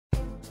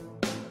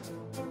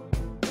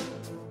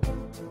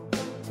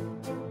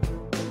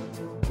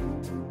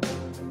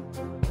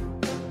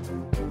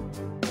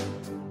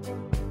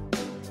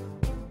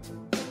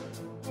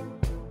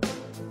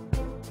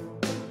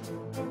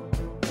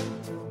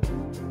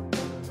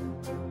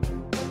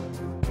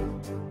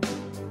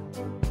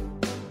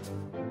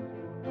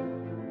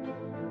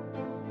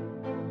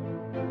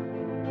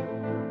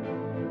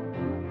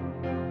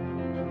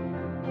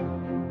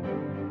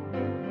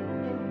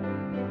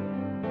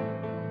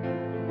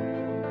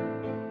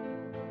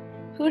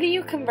Who do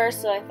you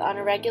converse with on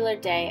a regular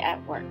day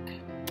at work?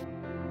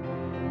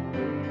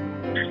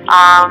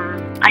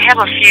 I have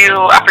a few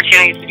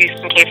opportunities to do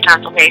some case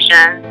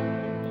consultation,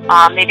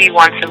 maybe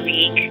once a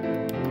week.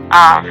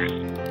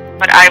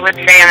 But I would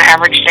say on an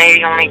average day,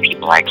 the only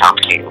people I talk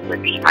to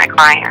would be my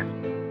clients.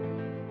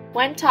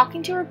 When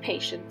talking to her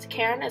patients,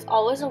 Karen is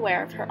always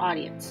aware of her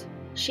audience.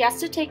 She has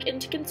to take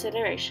into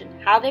consideration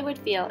how they would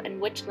feel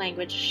and which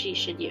language she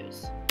should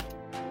use.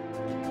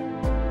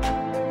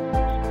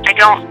 I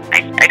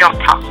don't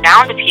talk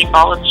down to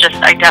people, it's just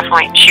I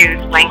definitely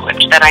choose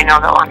language that I know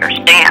they'll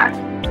understand.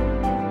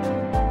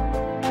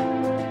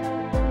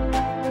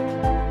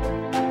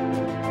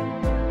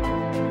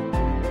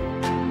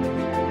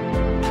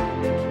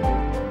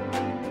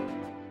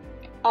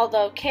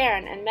 Although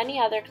Karen and many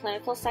other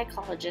clinical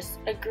psychologists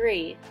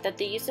agree that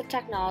the use of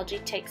technology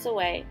takes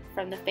away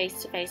from the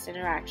face-to-face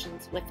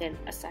interactions within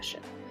a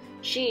session,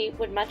 she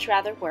would much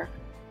rather work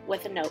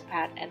with a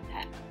notepad and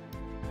pen.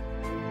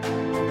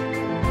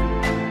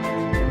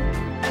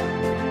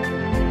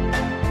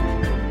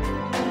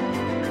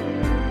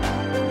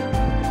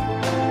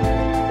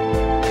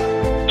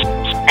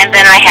 And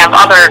then I have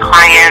other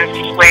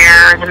clients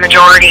where the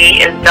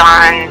majority is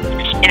done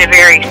in a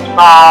very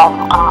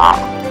small,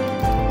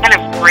 kind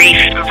of brief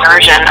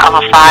version of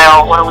a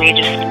file where we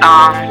just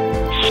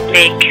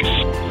make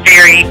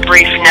very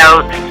brief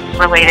notes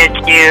related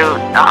to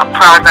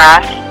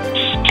progress,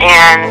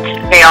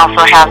 and they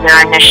also have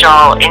their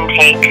initial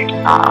intake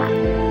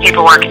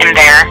paperwork in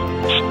there,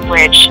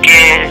 which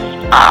is,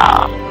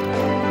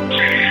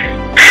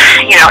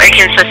 it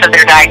consists of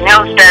their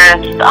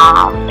diagnosis,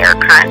 their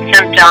current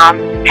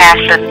symptoms, past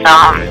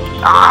symptoms,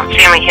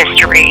 family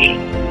history,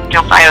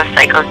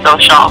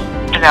 biopsychosocial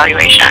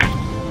evaluation.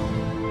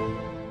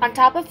 On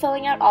top of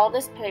filling out all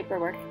this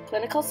paperwork,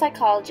 clinical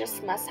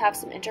psychologists must have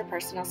some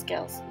interpersonal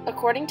skills.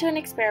 According to an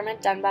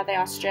experiment done by the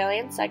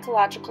Australian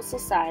Psychological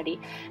Society,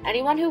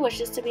 anyone who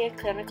wishes to be a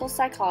clinical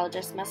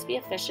psychologist must be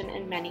efficient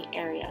in many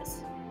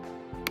areas.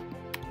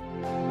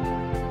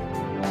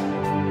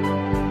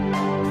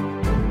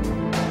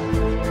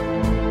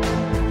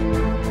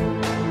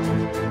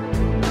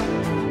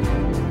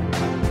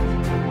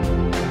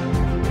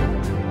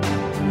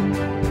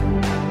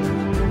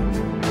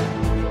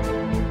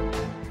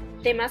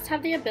 They must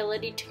have the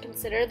ability to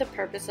consider the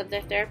purpose of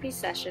their therapy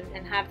session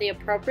and have the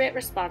appropriate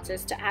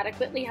responses to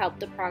adequately help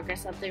the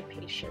progress of their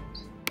patient.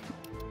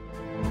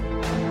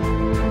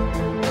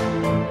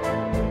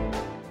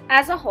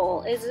 As a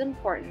whole, it is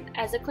important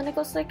as a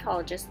clinical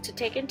psychologist to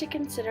take into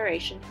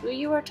consideration who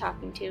you are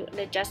talking to and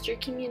adjust your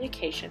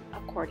communication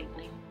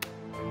accordingly.